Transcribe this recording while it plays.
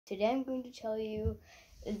Today I'm going to tell you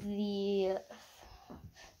the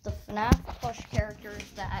FNAF plush characters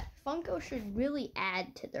that Funko should really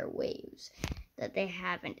add to their waves that they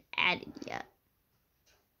haven't added yet.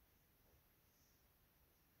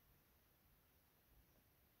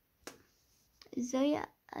 So yeah,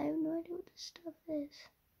 I have no idea what this stuff is.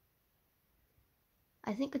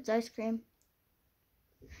 I think it's ice cream.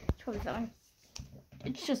 It's probably fine.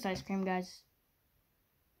 It's just ice cream, guys.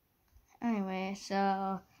 Anyway,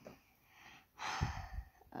 so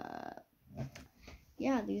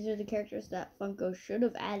yeah, these are the characters that Funko should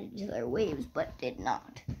have added to their waves, but did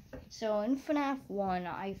not. So in FNAF 1,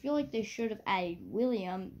 I feel like they should have added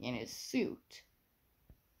William in his suit.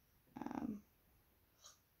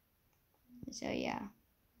 So yeah.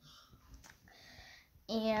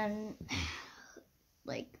 And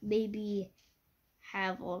like maybe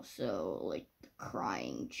have also like the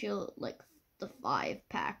crying like the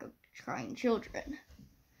 5-pack of crying children.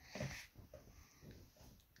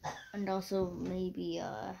 And also maybe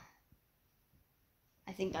I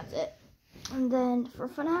think that's it. And then for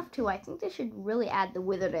FNAF 2, I think they should really add the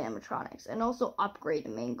withered animatronics and also upgrade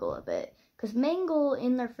Mangle a bit, because Mangle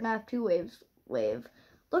in their FNAF 2 wave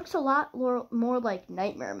looks a lot more like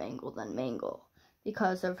Nightmare Mangle than Mangle,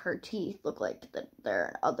 because of her teeth look like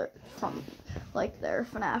they're other from like their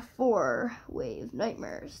FNAF 4 wave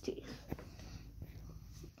Nightmare's teeth.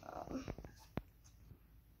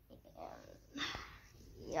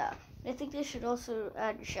 Yeah, I think they should also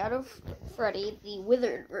add Shadow Freddy, the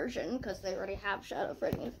withered version, because they already have Shadow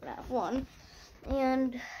Freddy in FNAF 1,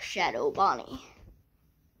 and Shadow Bonnie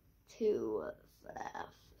to the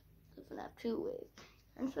FNAF 2 wave.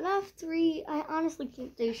 And FNAF 3, I honestly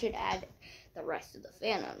think they should add the rest of the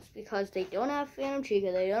Phantoms, because they don't have Phantom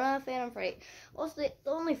Chica, they don't have Phantom Freddy. Also, the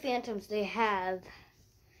only Phantoms they have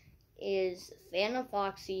is Phantom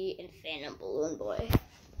Foxy and Phantom Balloon Boy.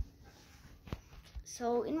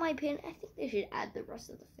 So, in my opinion, I think they should add the rest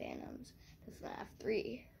of the Phantoms to FNAF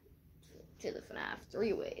 3, to the FNAF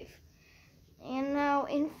 3 wave. And now,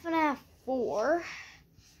 in FNAF 4,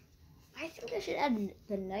 I think they should add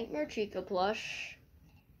the Nightmare Chica plush,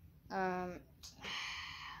 Nightmare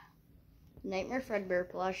Fredbear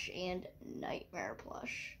plush, and Nightmare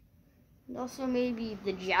plush. And also maybe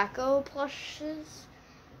the Jacko plushes,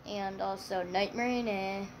 and also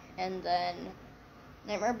Nightmare and then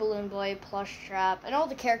Nightmare Balloon Boy, Plush Trap, and all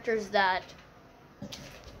the characters that,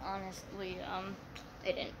 honestly,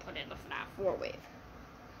 they didn't put in the FNAF 4 wave.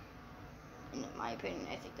 And in my opinion,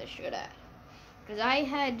 I think they should add. Because I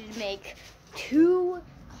had to make 2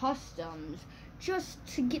 customs just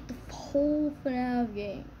to get the whole FNAF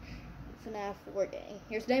game. FNAF 4 game.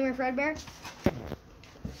 Here's Nightmare Fredbear.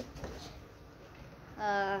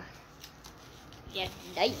 Yeah,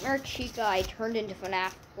 Nightmare Chica, I turned into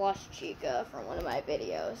FNAF Plus Chica from one of my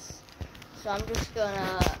videos. So I'm just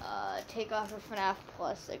gonna take off her FNAF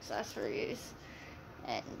Plus accessories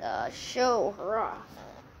and show her off.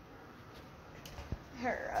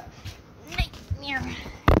 Her Nightmare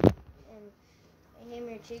and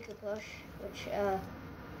Nightmare Chica plush, which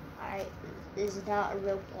is not a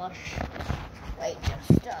real plush. Like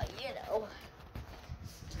just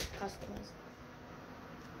customized.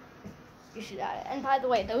 You should add it. And by the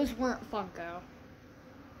way, those weren't Funko.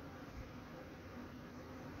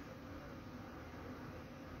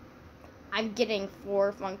 I'm getting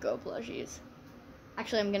 4 Funko plushies.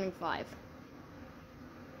 Actually, I'm getting 5.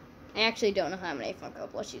 I actually don't know how many Funko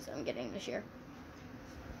plushies I'm getting this year.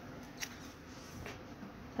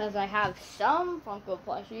 Because I have some Funko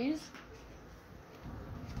plushies.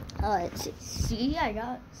 Let's see, I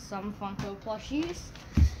got some Funko plushies.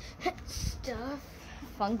 Stuff.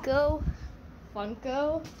 Funko,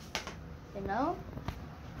 you know?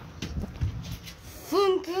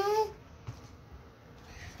 Funko.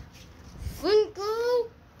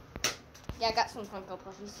 Yeah, I got some Funko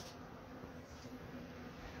plushies.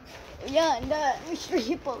 Yeah, and Mr.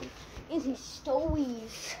 Hippo in his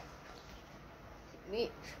stories.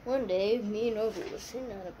 One day, me and Ovi was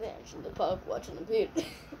sitting on a bench in the park watching the pit.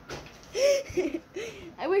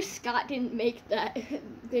 I wish Scott didn't make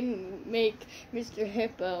Mr.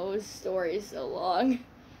 Hippo's stories so long.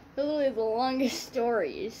 Literally the longest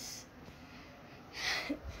stories.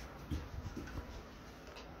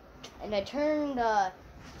 And I turned the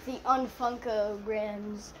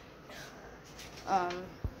Unfunkograms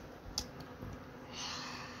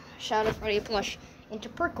Shadow Freddy plush into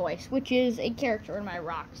Turquoise, which is a character in my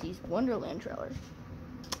Roxy's Wonderland trailer.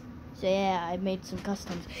 So yeah, I made some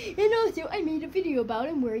customs. And also, I made a video about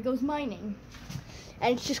him where he goes mining.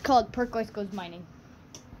 And it's just called Turquoise Goes Mining.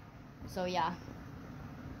 So yeah.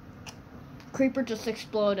 Creeper just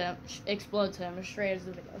explodes him straight as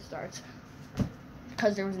the video starts.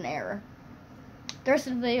 Because there was an error. The rest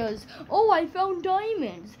of the video is, oh, I found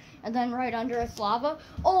diamonds. And then right under it's lava.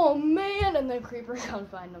 Oh man! And then Creeper comes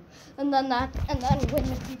behind him. And then when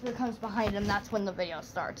the Creeper comes behind him, that's when the video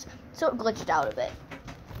starts. So it glitched out a bit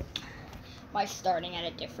by starting at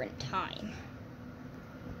a different time.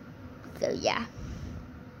 So yeah.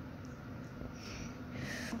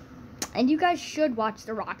 And you guys should watch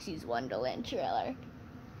the Roxy's Wonderland trailer.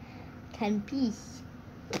 10 piece.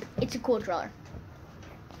 It's a cool trailer.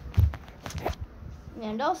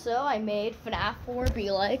 And also, I made FNAF 4 Be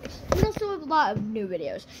Like, and also a lot of new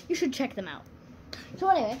videos. You should check them out. So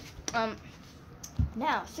anyway,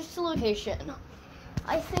 now, sister location.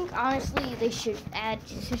 I think, honestly, they should add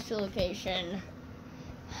to sister location,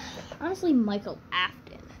 honestly, Michael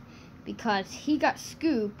Afton. Because he got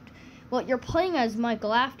scooped. Well, you're playing as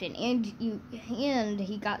Michael Afton, and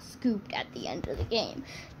he got scooped at the end of the game.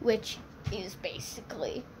 Which is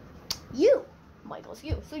basically you. Michael's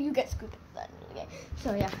you, so you get scooped at the end of the game.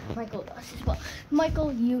 So yeah, Michael does as well.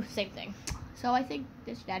 Michael, you, same thing. So I think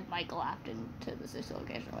they should add Michael Afton to the sister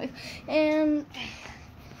location wave. And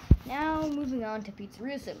now moving on to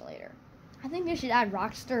Pizzeria Simulator. I think they should add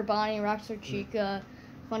Rockstar Bonnie, Rockstar Chica,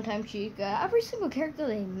 Funtime Chica, every single character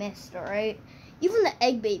they missed, alright? Even the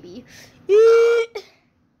Egg Baby.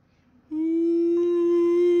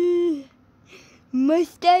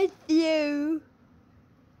 Mustache you.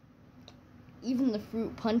 Even the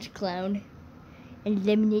Fruit Punch Clown and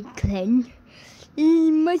Lemonade Clown.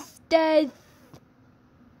 Mustache.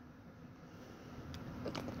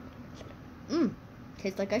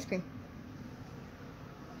 Tastes like ice cream.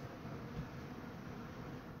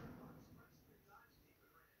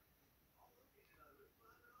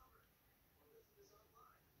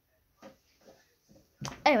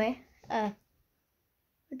 Anyway, I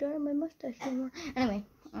don't have my mustache anymore. Anyway,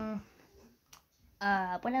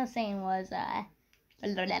 what I was saying was,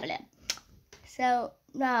 so,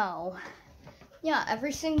 now, yeah,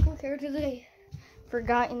 every single character they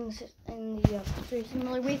forgot in the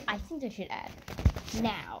similar wave, I think they should add.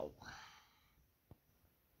 Now,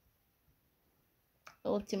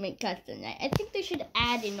 Ultimate Custom Night. I think they should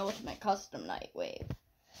add an Ultimate Custom Night wave,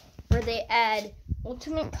 where they add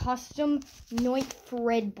Ultimate Custom Night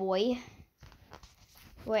Fred Boy,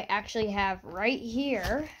 who I actually have right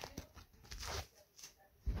here.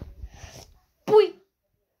 Boy!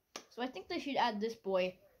 So I think they should add this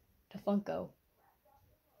boy to Funko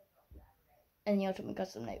and the Ultimate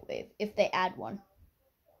Custom Night wave, if they add one.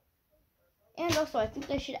 And also, I think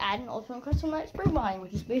they should add an Ultimate Custom Night Spring Bonnie,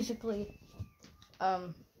 which is basically,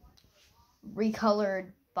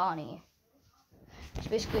 recolored Bonnie. It's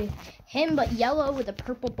basically him, but yellow with a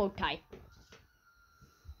purple bow tie.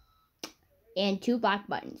 And 2 black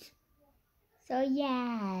buttons. So,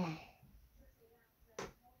 yeah.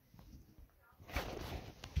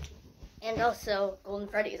 And also, Golden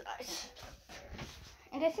Freddy's eyes.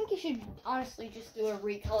 And I think you should honestly just do a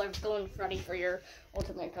recolor of Golden Freddy for your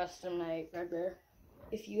Ultimate Custom Night Red Bear.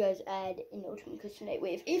 If you guys add an Ultimate Custom Night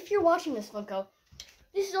wave. If you're watching this, Funko,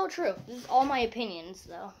 this is all true. This is all my opinions,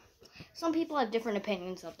 though. Some people have different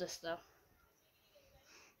opinions of this, though.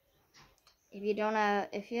 If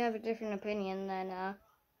you have a different opinion, then,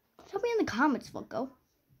 tell me in the comments, Funko.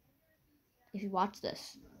 If you watch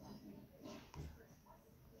this.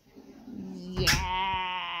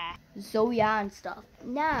 Yeah. So, yeah, and stuff.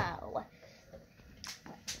 Now,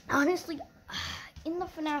 honestly, in the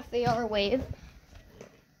FNAF AR wave,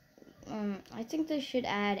 I think they should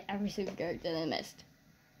add every single character they missed.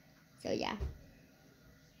 So, yeah.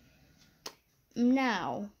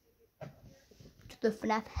 Now, to the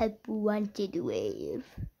FNAF Help Wanted wave.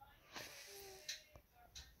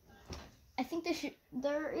 I think they should,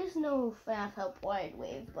 there is no FNAF Help Wanted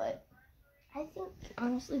wave, but I think,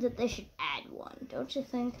 honestly, that they should add one, don't you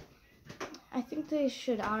think? I think they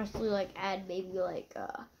should, honestly, like, add maybe, like,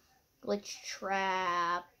 Glitch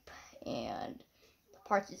Trap, and the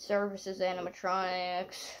Parts and Services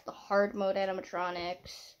animatronics, the Hard Mode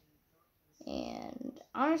animatronics, and,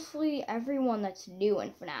 honestly, everyone that's new in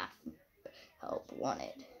FNAF Help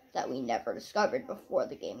Wanted that we never discovered before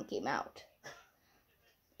the game came out.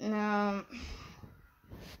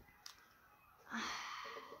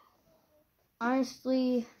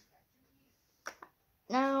 Honestly,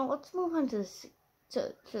 now let's move on to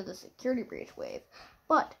the security breach wave.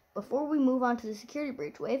 But before we move on to the security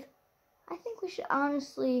breach wave, I think we should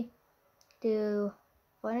honestly do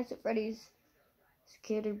Five Nights at Freddy's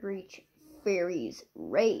Security Breach Fairies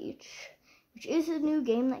Rage, which is a new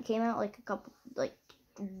game that came out like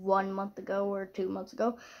 1 month ago or 2 months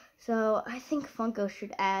ago. So I think Funko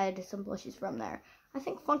should add some plushies from there. I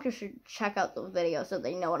think Funko should check out those videos so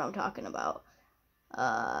they know what I'm talking about.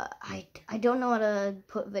 I don't know how to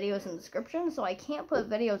put videos in the description, so I can't put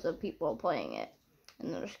videos of people playing it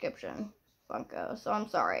in the description, Funko. So I'm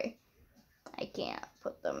sorry, I can't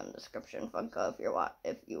put them in the description, Funko.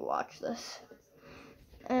 If you watch this,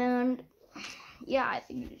 and yeah, I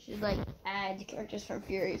think you should like add characters from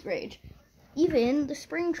Fury's Rage, even the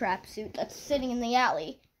Springtrap suit that's sitting in the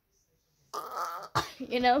alley.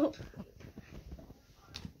 You know,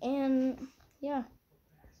 and yeah.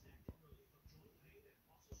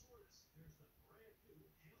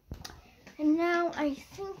 And now I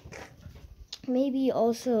think maybe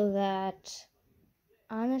also that,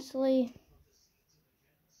 honestly,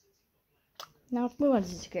 now let's move on to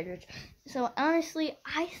the security breach. So honestly,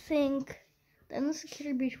 I think that in the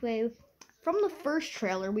security breach wave, from the first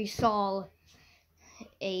trailer, we saw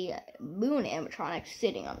a moon animatronic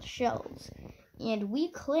sitting on the shelves, and we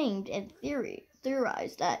claimed and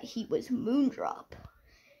theorized that he was Moondrop.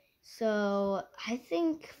 So I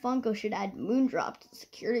think Funko should add Moondrop to the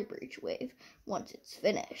security breach wave once it's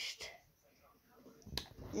finished.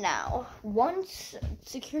 Now, once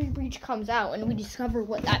security breach comes out and we discover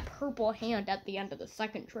what that purple hand at the end of the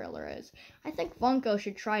second trailer is, I think Funko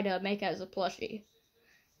should try to make it as a plushie,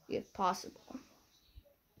 if possible.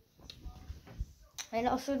 And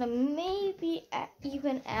also to maybe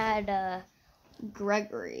even add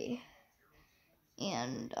Gregory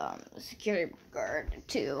and the security guard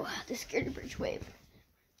to the security breach wave.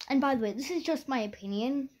 And by the way, this is just my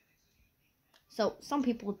opinion, so some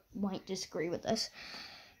people might disagree with this.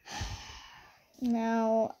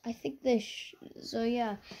 Now, I think so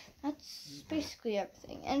yeah, that's basically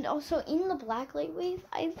everything. And also, in the Blacklight wave,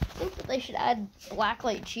 I think that they should add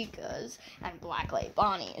Blacklight Chicas and Blacklight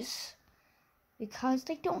Bonnies, because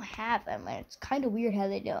they don't have them, and it's kind of weird how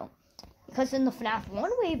they don't. Because in the FNAF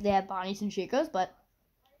 1 wave, they had Bonnies and Chicas, but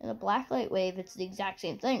in the Blacklight wave, it's the exact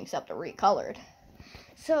same thing, except they're recolored.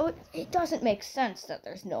 So, it doesn't make sense that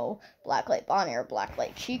there's no Blacklight Bonnie or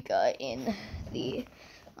Blacklight Chica in the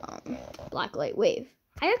Blacklight wave.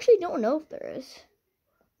 I actually don't know if there is,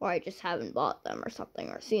 or I just haven't bought them or something,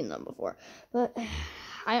 or seen them before. But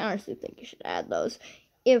I honestly think you should add those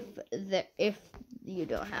if you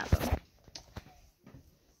don't have them.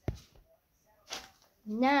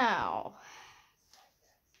 Now,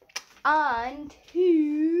 on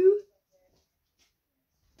to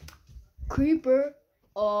Creeper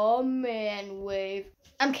Oh Man wave.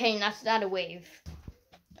 I'm kidding, that's not a wave.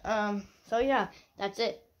 So yeah, that's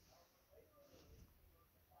it.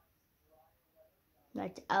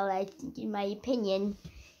 That's all I think, in my opinion.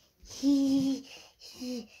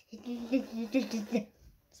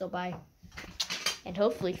 So bye. And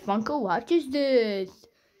hopefully Funko watches this.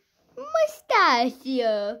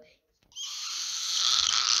 Mustachio.